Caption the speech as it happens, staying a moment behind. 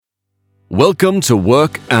Welcome to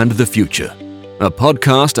Work and the Future, a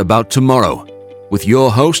podcast about tomorrow, with your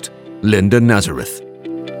host, Linda Nazareth.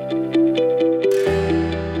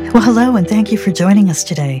 Well, hello, and thank you for joining us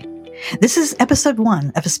today. This is episode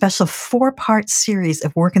 1 of a special 4-part series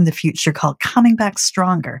of Work in the Future called Coming Back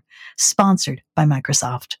Stronger, sponsored by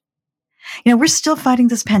Microsoft. We're still fighting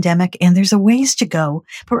this pandemic, and there's a ways to go,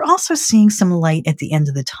 but we're also seeing some light at the end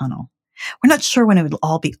of the tunnel. We're not sure when it will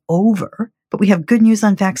all be over, but we have good news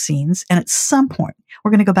on vaccines, and at some point,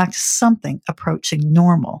 we're going to go back to something approaching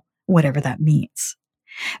normal, whatever that means.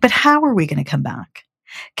 But how are we going to come back?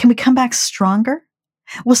 Can we come back stronger?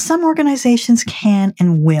 Well, some organizations can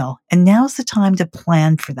and will, and now's the time to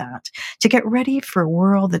plan for that, to get ready for a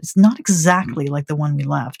world that's not exactly like the one we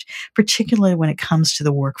left, particularly when it comes to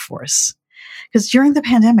the workforce. Because during the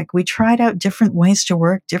pandemic, we tried out different ways to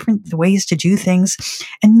work, different ways to do things,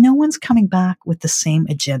 and no one's coming back with the same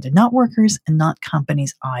agenda, not workers and not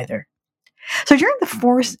companies either. So during the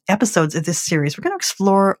 4 episodes of this series, we're going to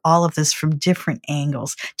explore all of this from different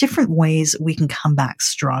angles, different ways we can come back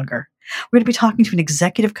stronger. We're going to be talking to an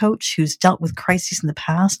executive coach who's dealt with crises in the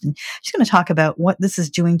past, and she's going to talk about what this is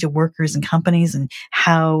doing to workers and companies and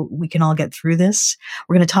how we can all get through this.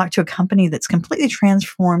 We're going to talk to a company that's completely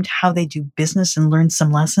transformed how they do business and learn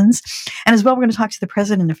some lessons. And as well, we're going to talk to the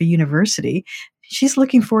president of a university. She's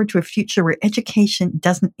looking forward to a future where education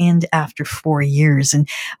doesn't end after 4 years, and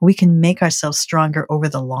we can make ourselves stronger over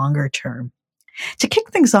the longer term. To kick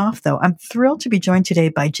things off, though, I'm thrilled to be joined today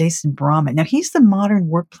by Jason Bromett. Now, he's the modern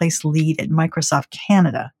workplace lead at Microsoft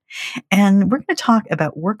Canada, and we're going to talk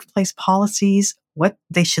about workplace policies, what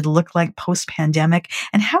they should look like post-pandemic,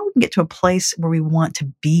 and how we can get to a place where we want to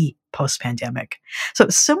be post-pandemic.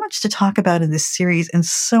 So much to talk about in this series and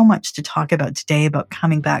so much to talk about today about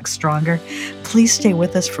coming back stronger. Please stay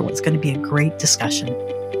with us for what's going to be a great discussion.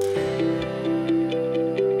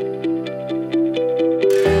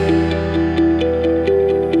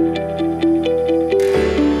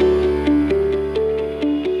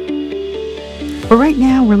 But right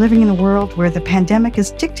now, we're living in a world where the pandemic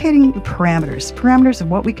is dictating the parameters of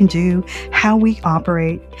what we can do, how we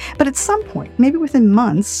operate. But at some point, maybe within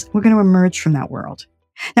months, we're going to emerge from that world.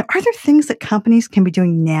 Now, are there things that companies can be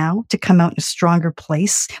doing now to come out in a stronger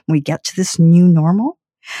place when we get to this new normal?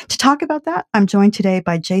 To talk about that, I'm joined today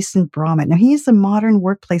by Jason Bromett. Now, he is the modern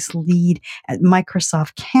workplace lead at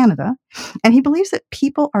Microsoft Canada, and he believes that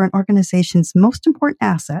people are an organization's most important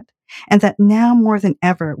asset, and that now more than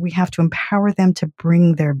ever, we have to empower them to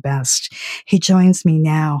bring their best. He joins me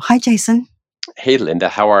now. Hi, Jason. Hey, Linda.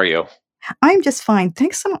 How are you? I'm just fine.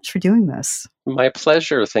 Thanks so much for doing this. My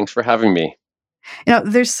pleasure. Thanks for having me.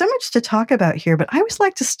 There's so much to talk about here, but I always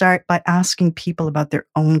like to start by asking people about their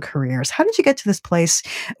own careers. How did you get to this place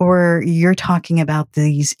where you're talking about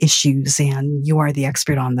these issues and you are the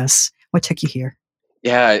expert on this? What took you here?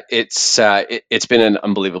 Yeah, it's been an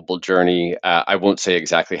unbelievable journey. I won't say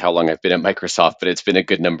exactly how long I've been at Microsoft, but it's been a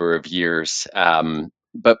good number of years.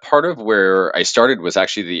 But part of where I started was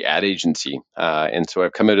actually the ad agency. And so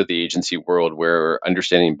I've come out of the agency world where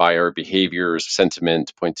understanding buyer behaviors,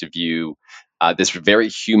 sentiment, points of view, this very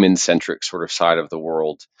human-centric sort of side of the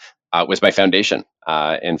world was my foundation.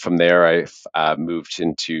 And from there, I've moved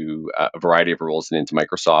into a variety of roles and into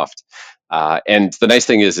Microsoft. And the nice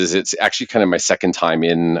thing is it's actually kind of my second time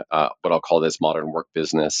in what I'll call this modern work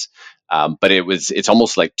business. But it's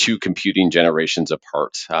almost like 2 computing generations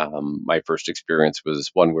apart. My first experience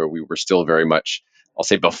was one where we were still very much, I'll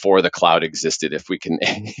say, before the cloud existed, if we can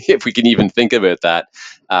if we can even think of it that,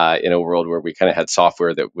 in a world where we kind of had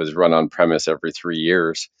software that was run on premise every 3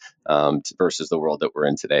 years versus the world that we're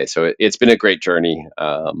in today. So it's been a great journey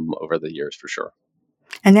over the years for sure.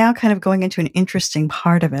 And now kind of going into an interesting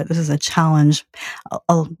part of it. This is a challenge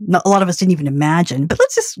a lot of us didn't even imagine. But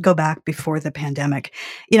let's just go back before the pandemic.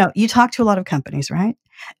 You talk to a lot of companies, right?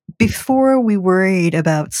 Before we worried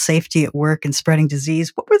about safety at work and spreading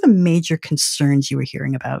disease, what were the major concerns you were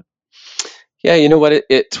hearing about? Yeah, you know what?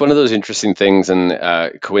 It's one of those interesting things.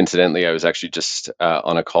 And coincidentally, I was actually just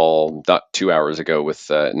on a call not 2 hours ago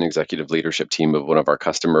with an executive leadership team of one of our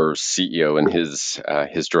customers, CEO, and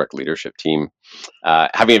his direct leadership team,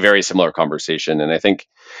 having a very similar conversation. And I think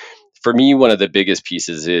for me, one of the biggest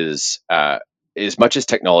pieces is as much as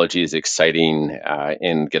technology is exciting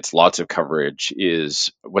and gets lots of coverage,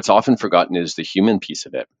 is what's often forgotten is the human piece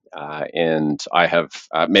of it. And I have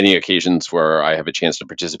many occasions where I have a chance to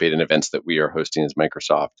participate in events that we are hosting as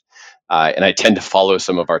Microsoft. And I tend to follow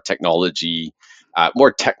some of our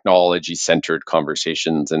more technology-centered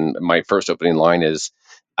conversations. And my first opening line is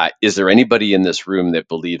there anybody in this room that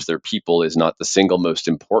believes their people is not the single most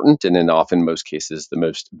important and in often most cases the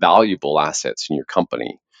most valuable assets in your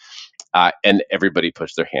company? and everybody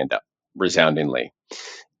puts their hand up resoundingly.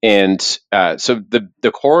 And so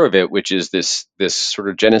the core of it, which is this sort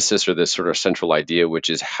of genesis or this sort of central idea, which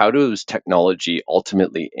is how does technology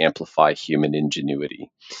ultimately amplify human ingenuity?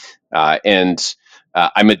 And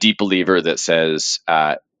I'm a deep believer that says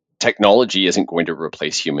technology isn't going to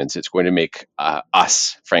replace humans; it's going to make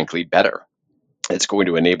us, frankly, better. It's going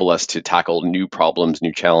to enable us to tackle new problems,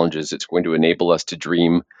 new challenges. It's going to enable us to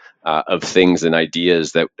dream of things and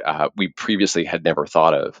ideas that we previously had never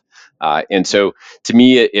thought of. And so, to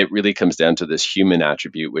me, it really comes down to this human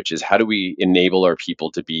attribute, which is how do we enable our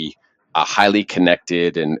people to be highly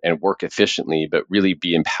connected and work efficiently, but really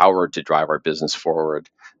be empowered to drive our business forward,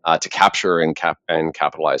 to capture and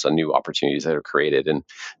capitalize on new opportunities that are created. And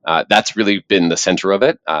that's really been the center of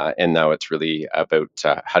it. And now it's really about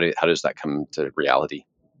how does that come to reality?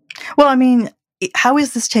 Well, I mean, how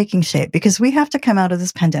is this taking shape? Because we have to come out of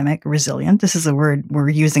this pandemic resilient. This is a word we're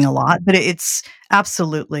using a lot, but it's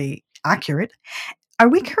absolutely accurate. Are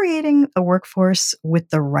we creating a workforce with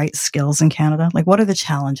the right skills in Canada? Like, what are the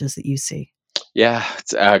challenges that you see? Yeah,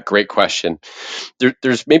 it's a great question.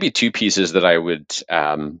 There's maybe two pieces that I would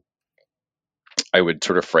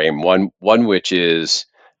sort of frame. One which is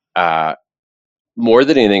uh, more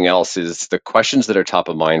than anything else is the questions that are top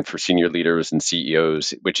of mind for senior leaders and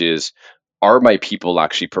CEOs, which is, are my people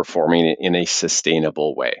actually performing in a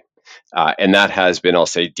sustainable way? And that has been, I'll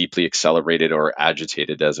say, deeply accelerated or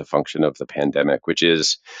agitated as a function of the pandemic, which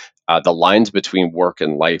is the lines between work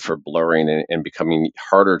and life are blurring and becoming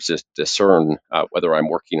harder to discern whether I'm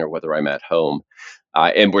working or whether I'm at home.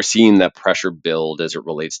 And we're seeing that pressure build as it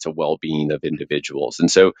relates to well-being of individuals. And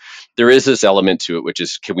so there is this element to it, which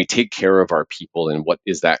is, can we take care of our people, and what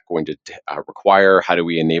is that going to require? How do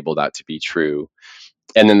we enable that to be true?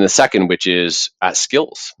 And then the second, which is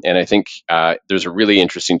skills. And I think there's a really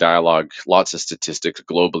interesting dialogue, lots of statistics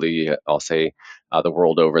globally, I'll say, the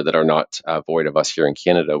world over, that are not void of us here in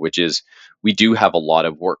Canada, which is we do have a lot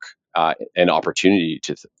of work and opportunity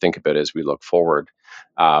to think about as we look forward.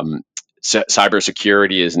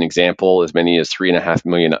 Cybersecurity is an example, as many as 3.5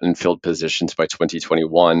 million unfilled positions by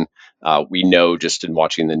 2021. We know just in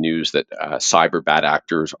watching the news that cyber bad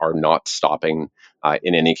actors are not stopping.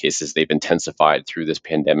 In any cases, they've intensified through this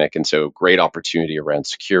pandemic. And so, great opportunity around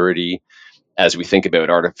security as we think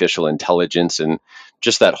about artificial intelligence and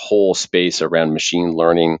just that whole space around machine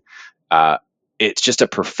learning. Uh, it's just a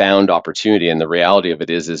profound opportunity. And the reality of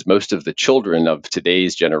it is most of the children of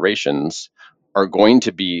today's generations are going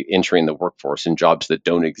to be entering the workforce in jobs that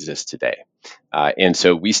don't exist today. And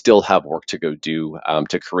so we still have work to go do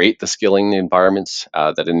to create the skilling environments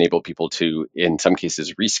that enable people to, in some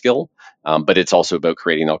cases, reskill. But it's also about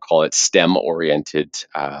creating, I'll call it, STEM-oriented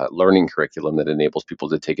learning curriculum that enables people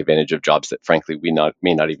to take advantage of jobs that, frankly, we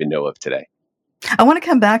may not even know of today. I want to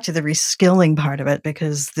come back to the reskilling part of it,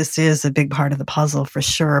 because this is a big part of the puzzle for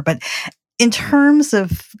sure. But in terms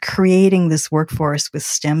of creating this workforce with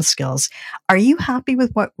STEM skills, are you happy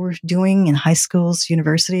with what we're doing in high schools,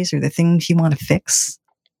 universities, or the things you want to fix?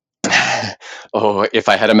 Oh, if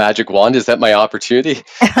I had a magic wand, is that my opportunity?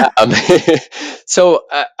 Um,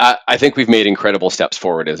 I think we've made incredible steps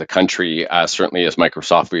forward as a country. Certainly, as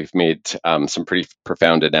Microsoft, we've made some pretty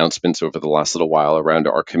profound announcements over the last little while around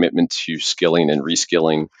our commitment to skilling and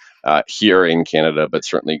reskilling here in Canada, but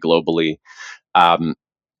certainly globally. Um,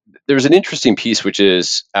 there's an interesting piece, which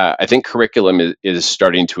is I think curriculum is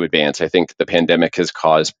starting to advance. I think the pandemic has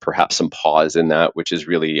caused perhaps some pause in that, which is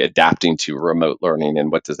really adapting to remote learning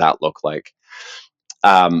and what does that look like.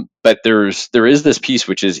 But there is this piece,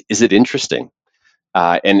 which is it interesting?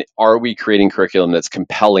 And are we creating curriculum that's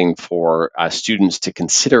compelling for students to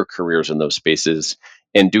consider careers in those spaces,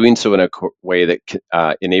 and doing so in a way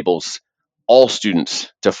that enables all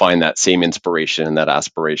students to find that same inspiration and that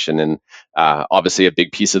aspiration? And obviously, a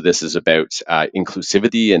big piece of this is about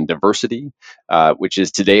inclusivity and diversity, which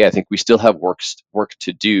is today, I think we still have work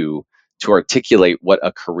to do to articulate what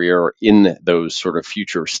a career in those sort of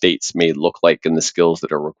future states may look like, and the skills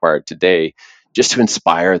that are required today, just to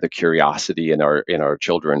inspire the curiosity in our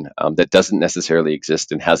children that doesn't necessarily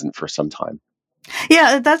exist and hasn't for some time.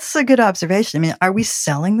 Yeah, that's a good observation. I mean, are we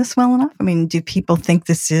selling this well enough? I mean, do people think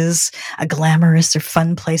this is a glamorous or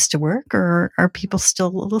fun place to work, or are people still a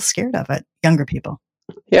little scared of it? Younger people.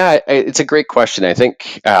 Yeah, it's a great question. I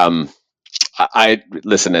think I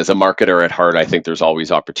listen, as a marketer at heart, I think there's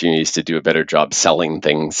always opportunities to do a better job selling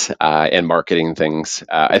things and marketing things.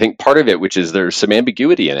 I think part of it, which is there's some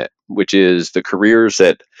ambiguity in it, which is the careers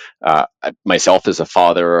that myself as a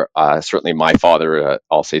father, certainly my father,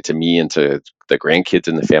 I'll say to me and to the grandkids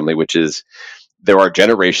in the family, which is there are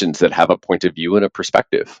generations that have a point of view and a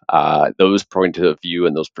perspective. Those point of view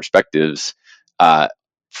and those perspectives uh,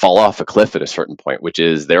 fall off a cliff at a certain point, which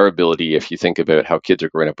is their ability. If you think about how kids are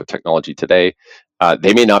growing up with technology today,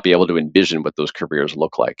 they may not be able to envision what those careers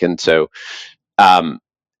look like. And so um,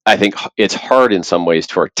 I think it's hard in some ways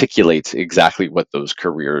to articulate exactly what those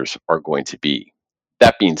careers are going to be.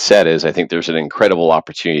 That being said, is I think there's an incredible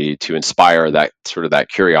opportunity to inspire that sort of that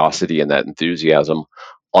curiosity and that enthusiasm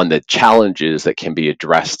on the challenges that can be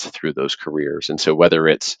addressed through those careers. And so whether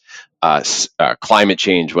it's climate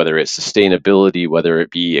change, whether it's sustainability, whether it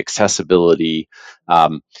be accessibility,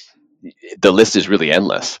 um, the list is really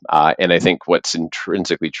endless. And I think what's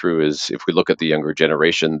intrinsically true is if we look at the younger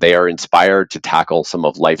generation, they are inspired to tackle some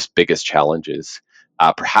of life's biggest challenges,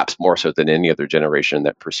 perhaps more so than any other generation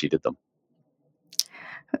that preceded them.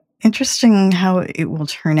 Interesting how it will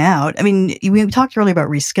turn out. I mean, we talked earlier about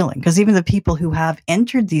reskilling because even the people who have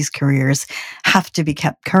entered these careers have to be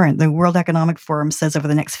kept current. The World Economic Forum says over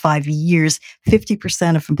the next 5 years,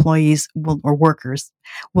 50% of employees or workers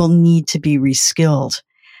will need to be reskilled.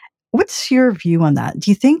 What's your view on that?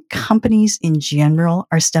 Do you think companies in general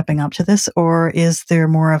are stepping up to this, or is there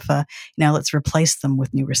more of a, let's replace them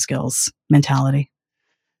with newer skills mentality?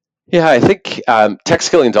 Yeah, I think tech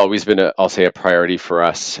skilling has always been, I'll say, a priority for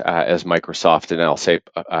us as Microsoft, and I'll say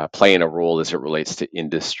playing a role as it relates to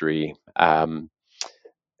industry. Again,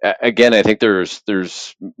 I think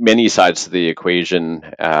there's many sides to the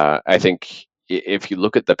equation. I think if you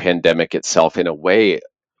look at the pandemic itself, in a way,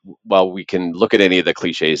 while we can look at any of the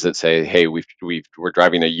cliches that say, "Hey, we're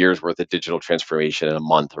driving a year's worth of digital transformation in a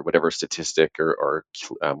month," or whatever statistic or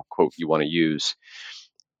quote you want to use,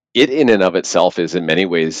 it in and of itself is in many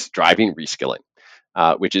ways driving reskilling,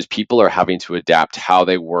 which is people are having to adapt how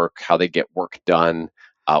they work, how they get work done,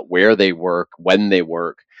 where they work, when they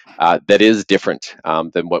work. That is different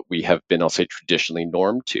than what we have been, I'll say, traditionally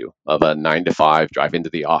normed to, of a 9 to 5, drive into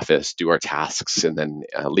the office, do our tasks, and then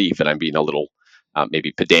leave. And I'm being a little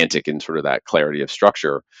maybe pedantic in sort of that clarity of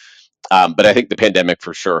structure. But I think the pandemic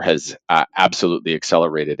for sure has absolutely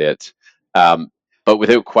accelerated it. Um, but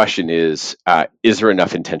without question is there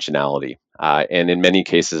enough intentionality? And in many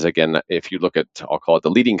cases, again, if you look at, I'll call it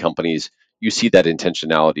the leading companies, you see that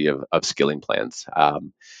intentionality of skilling plans.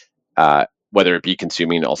 Whether it be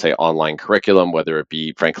consuming, I'll say, online curriculum, whether it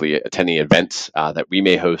be, frankly, attending events that we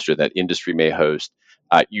may host or that industry may host,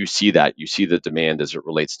 you see the demand as it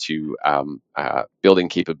relates to building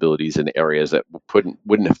capabilities in areas that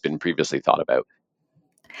wouldn't have been previously thought about.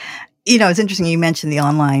 It's interesting you mentioned the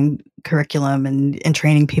online curriculum and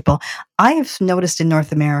training people. I have noticed in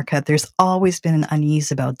North America, there's always been an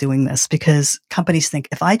unease about doing this because companies think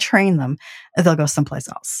if I train them, they'll go someplace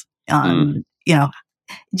else.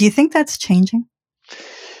 Do you think that's changing?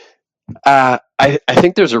 I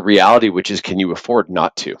think there's a reality, which is, can you afford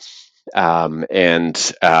not to?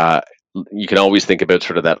 And you can always think about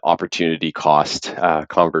sort of that opportunity cost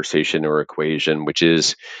conversation or equation, which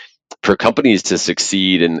is for companies to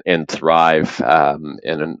succeed and thrive.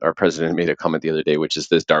 And our president made a comment the other day, which is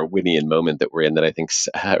this Darwinian moment that we're in that I think is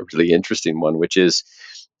a really interesting one, which is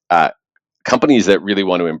companies that really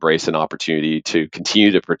want to embrace an opportunity to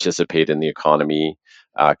continue to participate in the economy,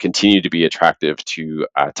 continue to be attractive to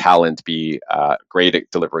talent, be great at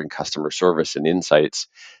delivering customer service and insights,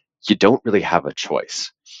 you don't really have a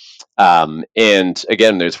choice. And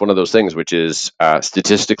again, there's one of those things which is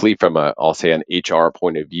statistically, from I'll say an HR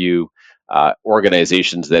point of view,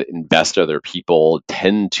 organizations that invest other people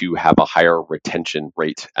tend to have a higher retention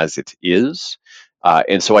rate as it is.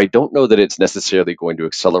 And so I don't know that it's necessarily going to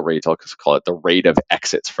accelerate, I'll just call it the rate of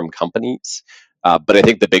exits from companies. But I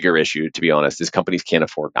think the bigger issue, to be honest, is companies can't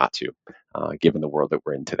afford not to, given the world that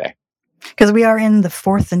we're in today. Because we are in the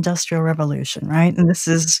fourth industrial revolution, right? And this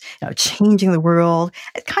is changing the world.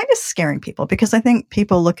 It's kind of scaring people because I think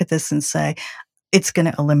people look at this and say, it's going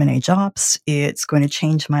to eliminate jobs. It's going to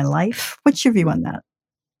change my life. What's your view on that?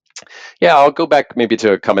 Yeah, I'll go back maybe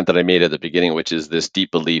to a comment that I made at the beginning, which is this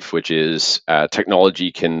deep belief, which is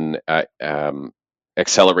technology can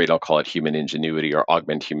accelerate, I'll call it human ingenuity or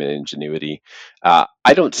augment human ingenuity.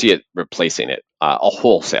 I don't see it replacing it a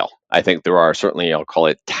wholesale. I think there are certainly, I'll call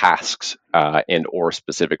it tasks and or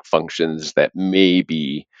specific functions that may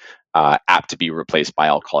be apt to be replaced by,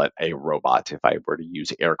 I'll call it a robot, if I were to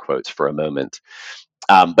use air quotes for a moment.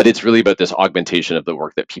 But it's really about this augmentation of the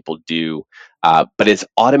work that people do. But it's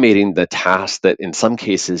automating the tasks that in some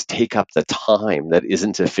cases take up the time that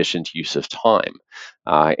isn't efficient use of time.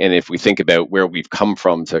 And if we think about where we've come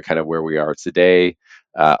from to kind of where we are today,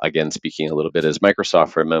 again, speaking a little bit as Microsoft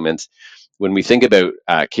for a moment, when we think about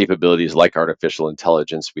capabilities like artificial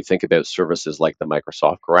intelligence, we think about services like the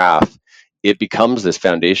Microsoft Graph. it becomes this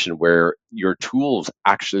foundation where your tools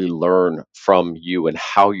actually learn from you and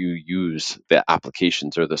how you use the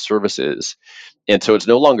applications or the services. And so it's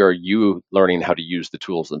no longer you learning how to use the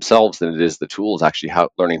tools themselves than it is the tools actually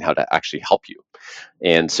learning how to actually help you.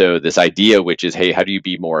 And so this idea, which is, hey, how do you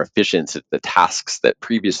be more efficient at the tasks that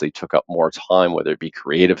previously took up more time, whether it be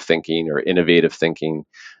creative thinking or innovative thinking,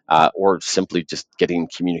 or simply just getting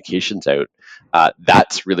communications out?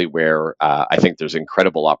 That's really where I think there's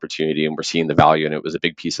incredible opportunity, and we're seeing the value. And it was a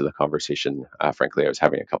big piece of the conversation, frankly, I was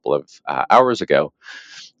having a couple of hours ago,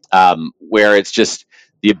 where it's just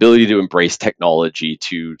the ability to embrace technology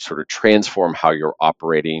to sort of transform how you're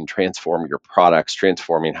operating, transform your products,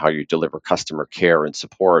 transforming how you deliver customer care and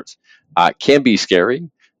support can be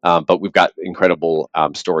scary, but we've got incredible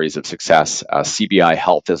stories of success. CBI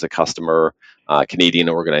Health as a customer, Canadian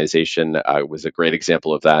organization, was a great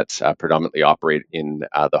example of that, predominantly operate in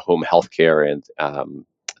the home healthcare and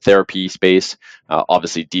therapy space,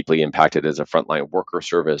 obviously deeply impacted as a frontline worker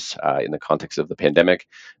service in the context of the pandemic,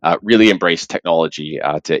 really embraced technology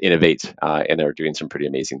to innovate, and are doing some pretty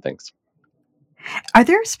amazing things. Are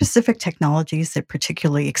there specific technologies that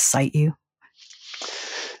particularly excite you?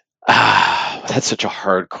 That's such a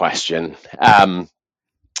hard question.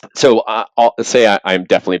 So I'll say I'm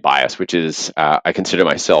definitely biased, which is I consider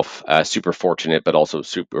myself super fortunate, but also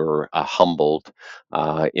super humbled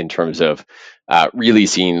in terms of really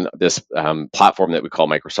seeing this platform that we call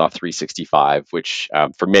Microsoft 365, which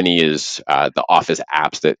for many is the Office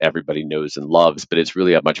apps that everybody knows and loves, but it's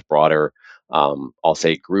really a much broader, I'll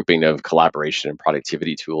say, grouping of collaboration and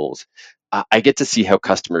productivity tools. I get to see how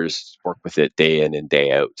customers work with it day in and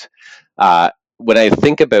day out. When I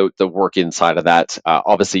think about the work inside of that,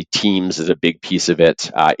 obviously Teams is a big piece of it.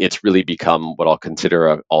 It's really become what I'll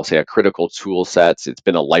consider, I'll say, a critical tool set. It's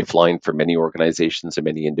been a lifeline for many organizations and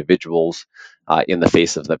many individuals in the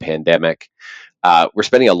face of the pandemic. We're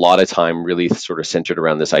spending a lot of time really sort of centered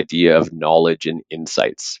around this idea of knowledge and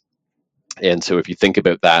insights. And so if you think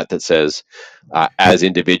about that says, as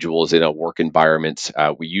individuals in a work environment,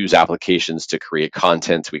 we use applications to create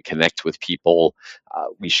content, we connect with people,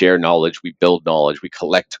 we share knowledge, we build knowledge, we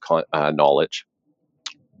collect knowledge.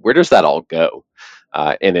 Where does that all go?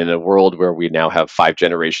 And in a world where we now have 5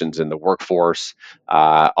 generations in the workforce,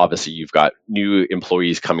 obviously you've got new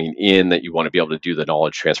employees coming in that you want to be able to do the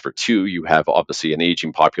knowledge transfer to. You have obviously an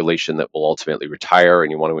aging population that will ultimately retire,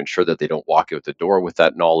 and you want to ensure that they don't walk out the door with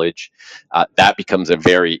that knowledge. That becomes a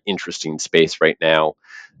very interesting space right now.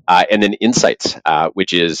 And then insights,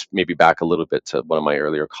 which is maybe back a little bit to one of my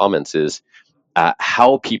earlier comments, is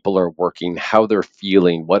how people are working, how they're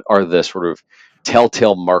feeling, what are the sort of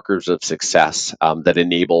telltale markers of success that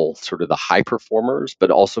enable sort of the high performers, but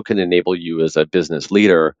also can enable you as a business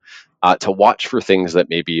leader to watch for things that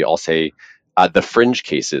maybe I'll say the fringe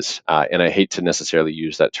cases. And I hate to necessarily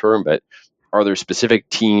use that term, but are there specific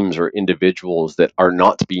teams or individuals that are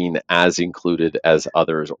not being as included as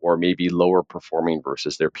others, or maybe lower performing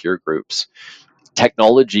versus their peer groups?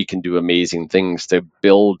 Technology can do amazing things to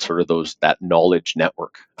build sort of that knowledge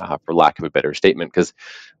network, for lack of a better statement. Because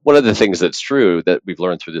one of the things that's true that we've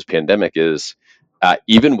learned through this pandemic is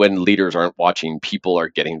even when leaders aren't watching, people are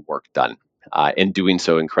getting work done and doing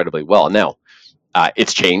so incredibly well. Now,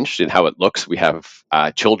 it's changed in how it looks. We have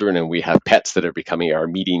children and we have pets that are becoming our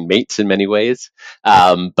meeting mates in many ways.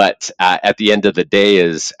 But at the end of the day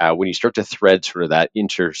is when you start to thread sort of that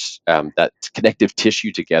connective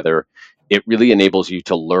tissue together, it really enables you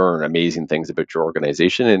to learn amazing things about your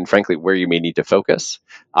organization and frankly, where you may need to focus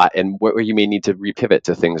and where you may need to repivot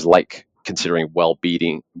to things like considering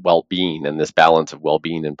well-being and this balance of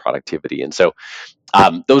well-being and productivity. And so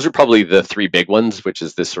those are probably the 3 big ones, which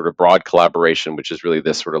is this sort of broad collaboration, which is really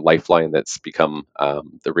this sort of lifeline that's become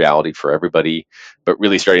the reality for everybody, but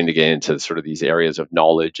really starting to get into sort of these areas of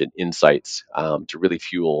knowledge and insights to really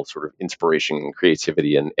fuel sort of inspiration and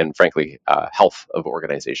creativity and frankly, health of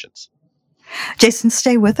organizations. Jason,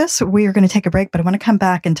 stay with us. We are going to take a break, but I want to come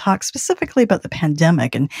back and talk specifically about the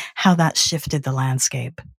pandemic and how that shifted the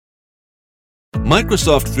landscape.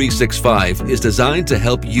 Microsoft 365 is designed to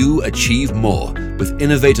help you achieve more with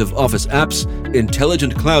innovative Office apps,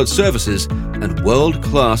 intelligent cloud services, and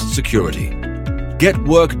world-class security. Get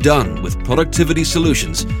work done with productivity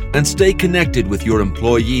solutions and stay connected with your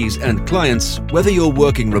employees and clients, whether you're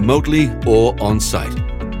working remotely or on-site.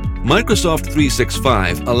 Microsoft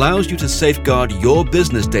 365 allows you to safeguard your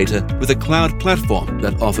business data with a cloud platform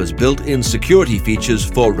that offers built-in security features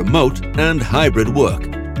for remote and hybrid work.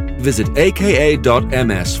 Visit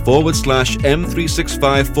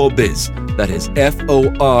aka.ms/M365 that is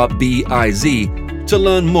FORBIZ, to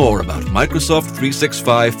learn more about Microsoft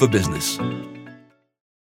 365 for Business.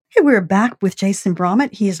 Hey, we're back with Jason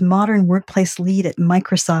Bromett. He is Modern Workplace Lead at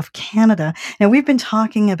Microsoft Canada. Now, we've been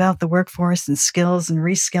talking about the workforce and skills and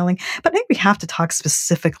reskilling, but I think we have to talk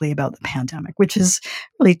specifically about the pandemic, which is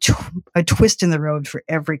really a twist in the road for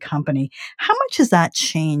every company. How much has that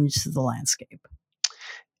changed the landscape?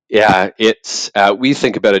 Yeah, it's we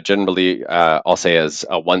think about it generally. I'll say as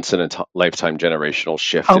a once in a lifetime generational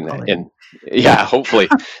shift Hopefully. yeah, hopefully,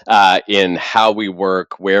 in how we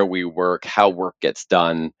work, where we work, how work gets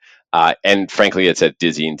done, and frankly, it's at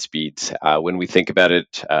dizzying speeds. When we think about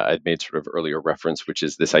it, I'd made sort of earlier reference, which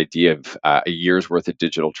is this idea of a year's worth of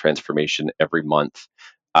digital transformation every month.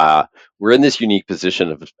 Uh, we're in this unique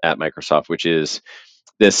position at Microsoft, which is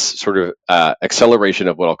this sort of acceleration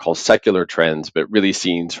of what I'll call secular trends, but really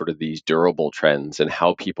seeing sort of these durable trends and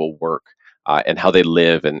how people work and how they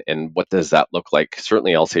live, and what does that look like?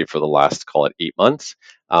 Certainly, I'll say for the last, call it 8 months,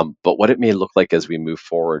 but what it may look like as we move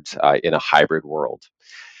forward in a hybrid world.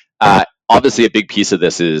 Obviously, a big piece of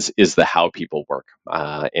this is the how people work,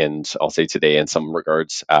 and I'll say today, in some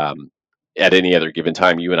regards, at any other given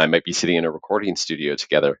time, you and I might be sitting in a recording studio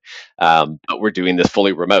together, but we're doing this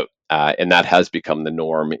fully remote, and that has become the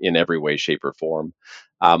norm in every way, shape, or form.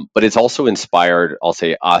 But it's also inspired, I'll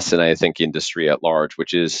say, us, and I think industry at large,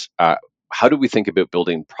 which is how do we think about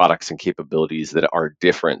building products and capabilities that are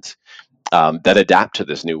different, that adapt to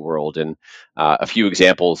this new world. And a few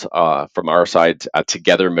examples from our side,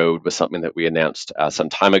 Together Mode was something that we announced some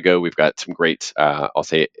time ago. We've got some great, I'll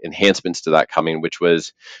say, enhancements to that coming, which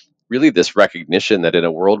was really this recognition that in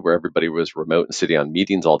a world where everybody was remote and sitting on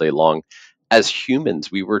meetings all day long, as humans,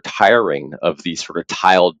 we were tiring of these sort of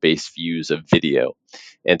tiled based views of video.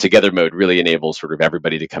 And Together Mode really enables sort of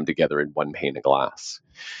everybody to come together in one pane of glass.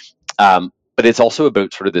 But it's also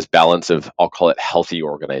about sort of this balance of, I'll call it, healthy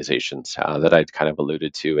organizations that I'd kind of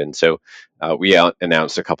alluded to. And so we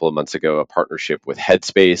announced a couple of months ago a partnership with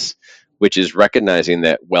Headspace, which is recognizing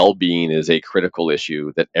that well-being is a critical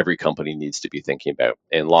issue that every company needs to be thinking about.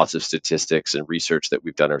 And lots of statistics and research that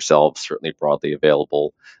we've done ourselves, certainly broadly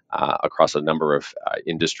available across a number of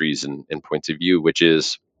industries and points of view, which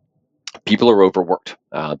is people are overworked.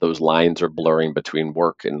 Those lines are blurring between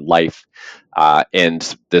work and life,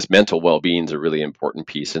 and this mental well-being is a really important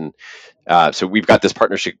piece. And so we've got this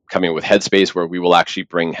partnership coming with Headspace, where we will actually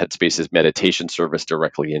bring Headspace's meditation service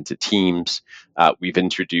directly into Teams. We've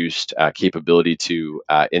introduced capability to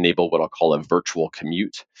enable what I'll call a virtual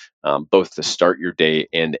commute, both to start your day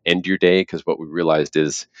and end your day. Because what we realized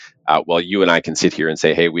is, while you and I can sit here and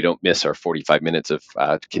say, hey, we don't miss our 45 minutes of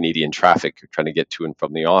Canadian traffic trying to get to and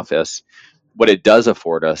from the office, what it does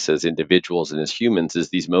afford us as individuals and as humans is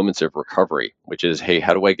these moments of recovery, which is, hey,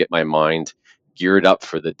 how do I get my mind geared up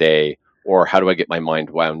for the day? Or how do I get my mind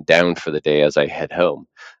wound down for the day as I head home?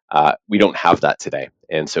 We don't have that today.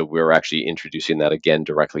 And so we're actually introducing that again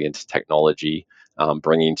directly into technology,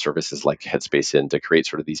 bringing services like Headspace in to create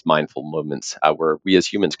sort of these mindful moments where we as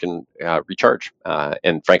humans can recharge.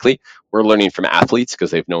 And frankly, we're learning from athletes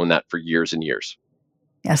because they've known that for years and years.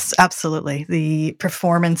 Yes, absolutely. The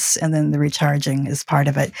performance and then the recharging is part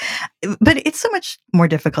of it. But it's so much more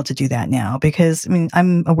difficult to do that now because, I mean,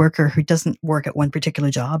 I'm a worker who doesn't work at one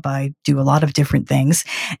particular job. I do a lot of different things.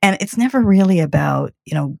 And it's never really about,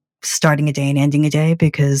 starting a day and ending a day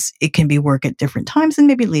because it can be work at different times and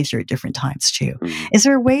maybe leisure at different times too. Mm. Is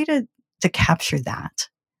there a way to capture that?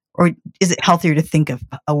 Or is it healthier to think of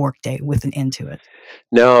a work day with an end to it?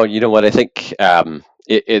 No, you know what? I think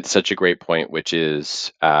it's such a great point, which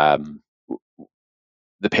is the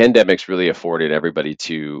pandemic's really afforded everybody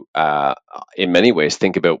to, in many ways,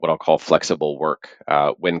 think about what I'll call flexible work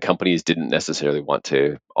when companies didn't necessarily want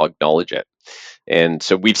to acknowledge it. And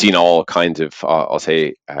so we've seen all kinds of, I'll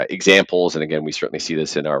say, examples. And again, we certainly see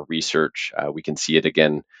this in our research. We can see it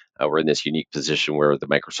again. We're in this unique position where the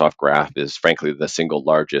Microsoft Graph is, frankly, the single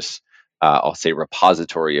largest, I'll say,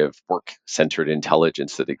 repository of work-centered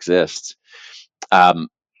intelligence that exists. Um,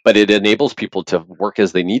 but it enables people to work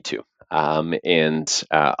as they need to.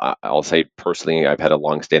 I'll say personally, I've had a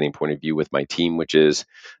long-standing point of view with my team, which is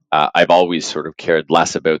I've always sort of cared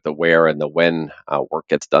less about the where and the when work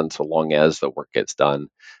gets done, so long as the work gets done.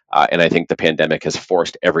 And I think the pandemic has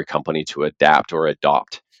forced every company to adapt or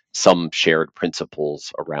adopt some shared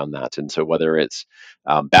principles around that. And so whether it's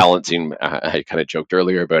balancing, I kind of joked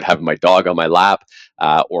earlier about having my dog on my lap,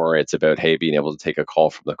 or it's about, hey, being able to take a call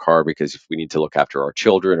from the car because if we need to look after our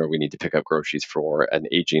children or we need to pick up groceries for an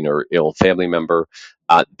aging or ill family member,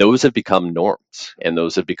 those have become norms and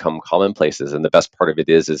those have become commonplaces. And the best part of it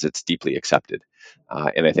is it's deeply accepted.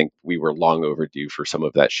 And I think we were long overdue for some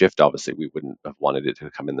of that shift. Obviously, we wouldn't have wanted it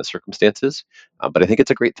to come in the circumstances, but I think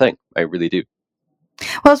it's a great thing. I really do.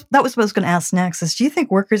 Well, that was what I was going to ask next is, do you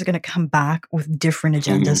think workers are going to come back with different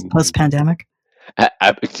agendas Hmm. post-pandemic?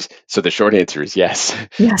 So the short answer is yes.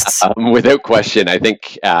 Yes. Without question, I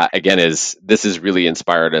think again, is this has really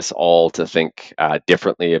inspired us all to think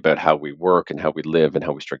differently about how we work and how we live and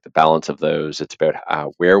how we strike the balance of those. It's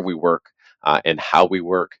about where we work and how we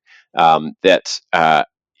work. That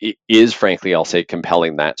it is, frankly, I'll say,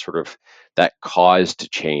 compelling that sort of that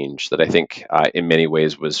caused change that I think in many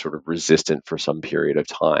ways was sort of resistant for some period of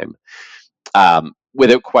time.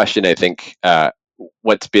 Without question, I think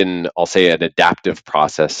what's been, I'll say, an adaptive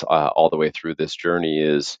process all the way through this journey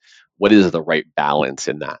is what is the right balance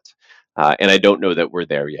in that? And I don't know that we're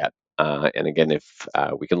there yet. And again, if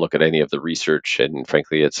we can look at any of the research, and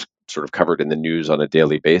frankly, it's sort of covered in the news on a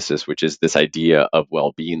daily basis, which is this idea of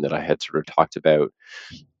well being that I had sort of talked about.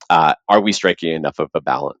 Are we striking enough of a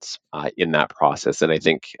balance in that process? And I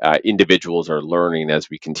think individuals are learning as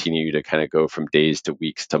we continue to kind of go from days to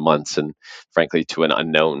weeks to months, and frankly to an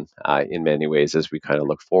unknown in many ways as we kind of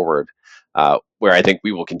look forward. Where I think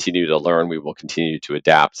we will continue to learn, we will continue to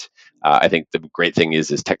adapt. I think the great thing is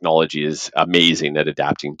technology is amazing at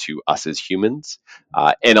adapting to us as humans,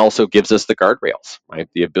 and also gives us the guardrails, right?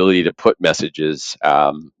 The ability to put messages,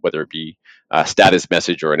 whether it be a status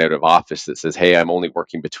message or an out of office that says, "Hey, I'm only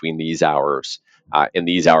working between these hours in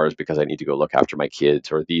these hours because I need to go look after my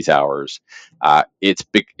kids," or these hours. It's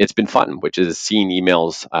been fun, which is seeing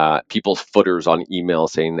emails, people's footers on email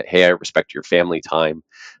saying that, "Hey, I respect your family time."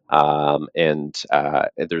 And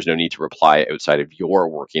there's no need to reply outside of your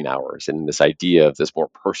working hours. And this idea of this more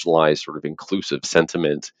personalized, sort of inclusive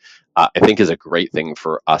sentiment, I think, is a great thing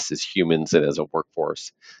for us as humans and as a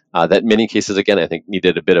workforce. That in many cases, again, I think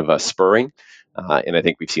needed a bit of a spurring, and I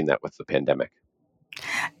think we've seen that with the pandemic.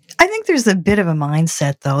 I think there's a bit of a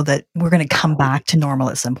mindset, though, that we're going to come back to normal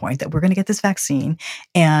at some point, that we're going to get this vaccine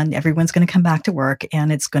and everyone's going to come back to work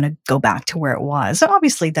and it's going to go back to where it was. So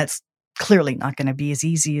obviously, that's clearly not going to be as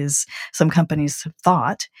easy as some companies have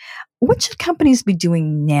thought. What should companies be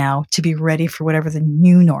doing now to be ready for whatever the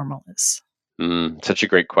new normal is? Such a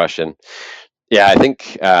great question. Yeah, I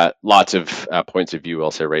think lots of points of view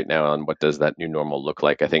I'll say right now on what does that new normal look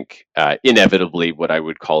like. I think inevitably what I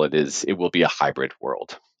would call it is it will be a hybrid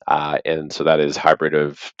world. And so that is hybrid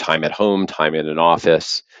of time at home, time in an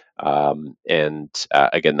office. And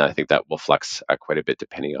again, I think that will flex quite a bit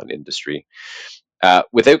depending on industry.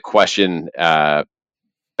 Without question,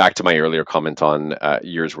 back to my earlier comment on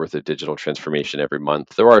years worth of digital transformation every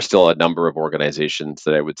month, there are still a number of organizations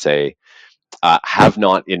that I would say have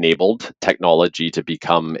not enabled technology to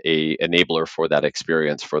become a enabler for that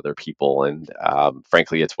experience for their people. And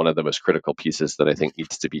frankly, it's one of the most critical pieces that I think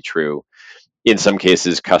needs to be true. In some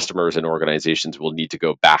cases, customers and organizations will need to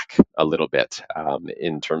go back a little bit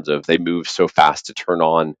in terms of they move so fast to turn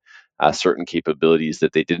on certain capabilities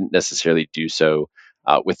that they didn't necessarily do so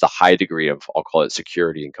with the high degree of, I'll call it,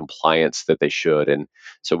 security and compliance that they should. And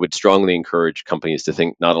so would strongly encourage companies to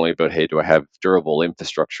think not only about, hey, do I have durable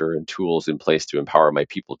infrastructure and tools in place to empower my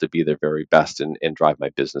people to be their very best and drive my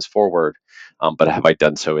business forward, but have I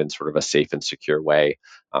done so in sort of a safe and secure way?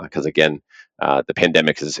 Because again, the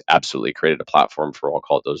pandemic has absolutely created a platform for, I'll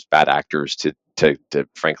call it, those bad actors to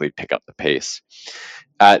frankly pick up the pace.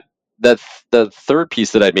 Uh, the third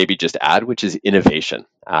piece that I'd maybe just add, which is innovation,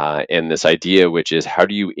 and this idea, which is how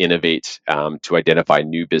do you innovate to identify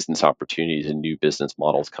new business opportunities and new business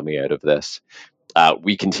models coming out of this?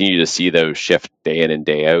 We continue to see those shift day in and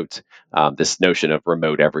day out. This notion of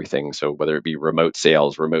remote everything, so whether it be remote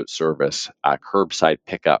sales, remote service, curbside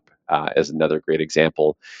pickup, is another great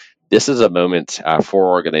example. This is a moment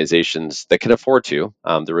for organizations that can afford to.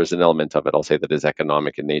 There is an element of it, I'll say, that is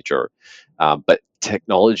economic in nature, but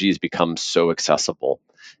technology has become so accessible.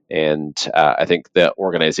 And I think the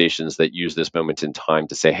organizations that use this moment in time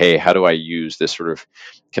to say, hey, how do I use this sort of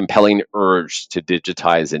compelling urge to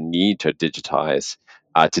digitize and need to digitize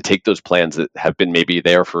to take those plans that have been maybe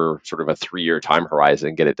there for sort of a 3-year time horizon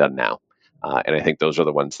and get it done now? And I think those are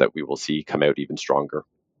the ones that we will see come out even stronger.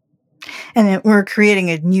 And we're creating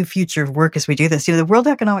a new future of work as we do this. The World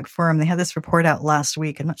Economic Forum, they had this report out last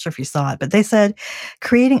week. I'm not sure if you saw it, but they said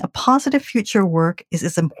creating a positive future of work is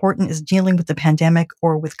as important as dealing with the pandemic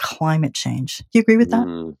or with climate change. Do you agree with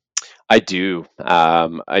that? I do.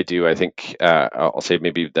 I do. I think I'll say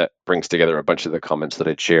maybe that brings together a bunch of the comments that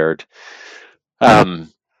I'd shared.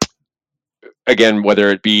 Um, Again, whether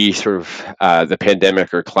it be sort of the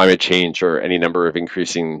pandemic or climate change or any number of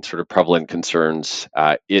increasing sort of prevalent concerns,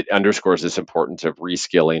 it underscores this importance of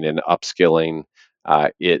reskilling and upskilling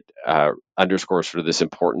It underscores sort of this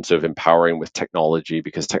importance of empowering with technology,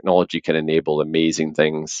 because technology can enable amazing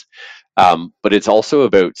things. But it's also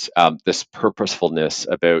about this purposefulness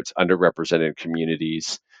about underrepresented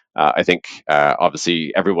communities. I think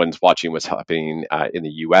obviously everyone's watching what's happening in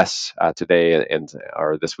the U.S. Today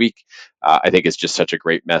or this week. I think it's just such a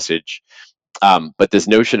great message. But this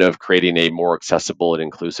notion of creating a more accessible and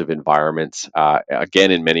inclusive environment,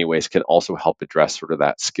 again, in many ways, can also help address sort of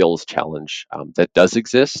that skills challenge that does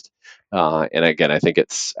exist. And again, I think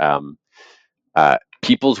it's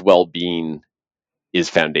people's well-being is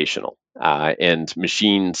foundational, and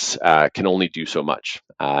machines can only do so much,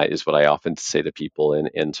 is what I often say to people.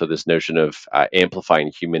 And so this notion of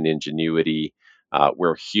amplifying human ingenuity,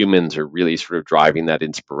 where humans are really sort of driving that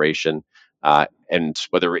inspiration, and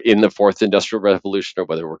whether we're in the fourth industrial revolution or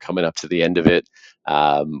whether we're coming up to the end of it,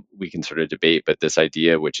 we can sort of debate. But this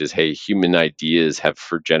idea, which is, hey, human ideas have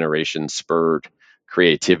for generations spurred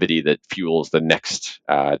creativity that fuels the next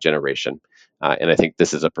generation. And I think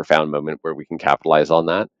this is a profound moment where we can capitalize on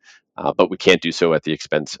that, but we can't do so at the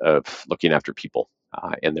expense of looking after people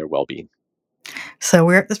and their well-being. So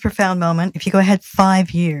we're at this profound moment. If you go ahead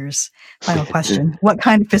 5 years, final question, what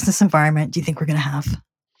kind of business environment do you think we're going to have?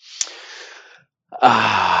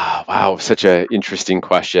 Wow, such an interesting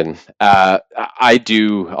question.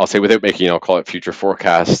 I'll say, without making, I'll call it future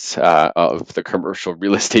forecasts of the commercial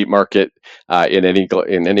real estate market in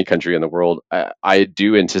any country in the world. I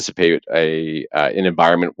do anticipate an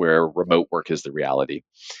environment where remote work is the reality.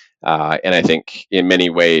 And I think in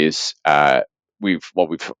many ways, we've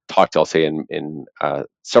talked, I'll say, in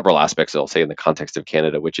several aspects, I'll say, in the context of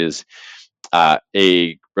Canada, which is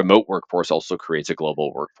a remote workforce also creates a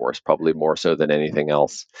global workforce, probably more so than anything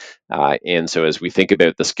else. And so as we think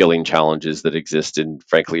about the skilling challenges that exist in,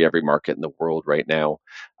 frankly, every market in the world right now,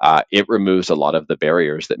 it removes a lot of the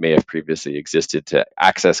barriers that may have previously existed to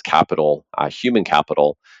access capital, human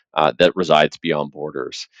capital, that resides beyond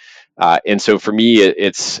borders. And so for me,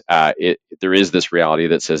 there is this reality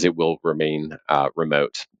that says it will remain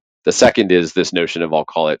remote. The second is this notion of, I'll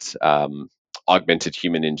call it, augmented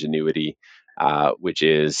human ingenuity, which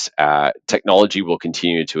is technology will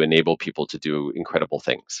continue to enable people to do incredible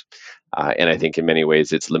things. And I think in many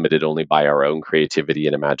ways it's limited only by our own creativity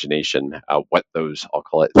and imagination, what those, I'll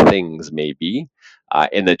call it, things may be,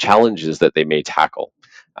 and the challenges that they may tackle.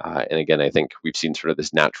 And again, I think we've seen sort of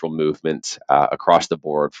this natural movement across the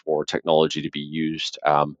board for technology to be used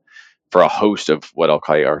for a host of what I'll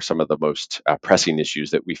call are some of the most pressing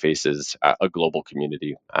issues that we face as a global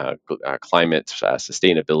community: climate,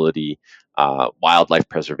 sustainability, wildlife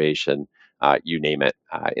preservation, you name it.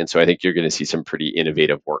 And so I think you're going to see some pretty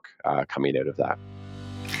innovative work coming out of that.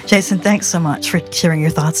 Jason, thanks so much for sharing your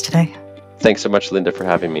thoughts today. Thanks so much, Linda, for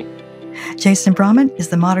having me. Jason Brahman is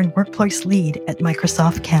the Modern Workplace Lead at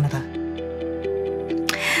Microsoft Canada.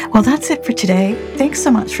 Well, that's it for today. Thanks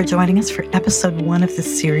so much for joining us for episode 1 of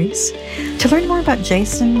this series. To learn more about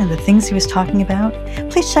Jason and the things he was talking about,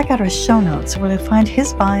 please check out our show notes where you'll find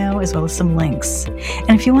his bio as well as some links.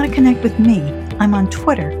 And if you want to connect with me, I'm on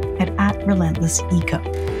Twitter at @RelentlessEco.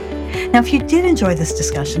 Now, if you did enjoy this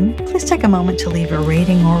discussion, please take a moment to leave a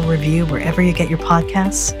rating or review wherever you get your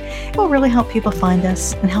podcasts. It will really help people find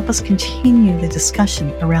us and help us continue the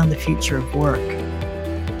discussion around the future of work.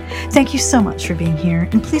 Thank you so much for being here,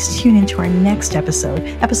 and please tune into our next episode,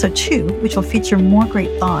 episode 2, which will feature more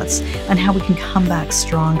great thoughts on how we can come back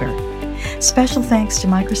stronger. Special thanks to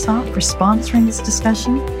Microsoft for sponsoring this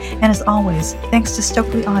discussion, and as always, thanks to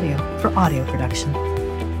Stokely Audio for audio production.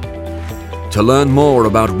 To learn more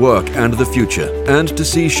about work and the future and to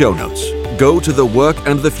see show notes, go to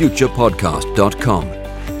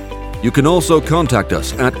theworkandthefuturepodcast.com. You can also contact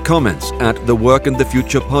us at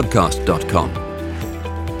comments@theworkandthefuturepodcast.com.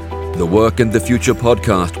 The Work and the Future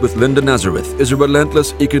podcast with Linda Nazareth is a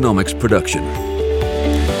Relentless Economics production.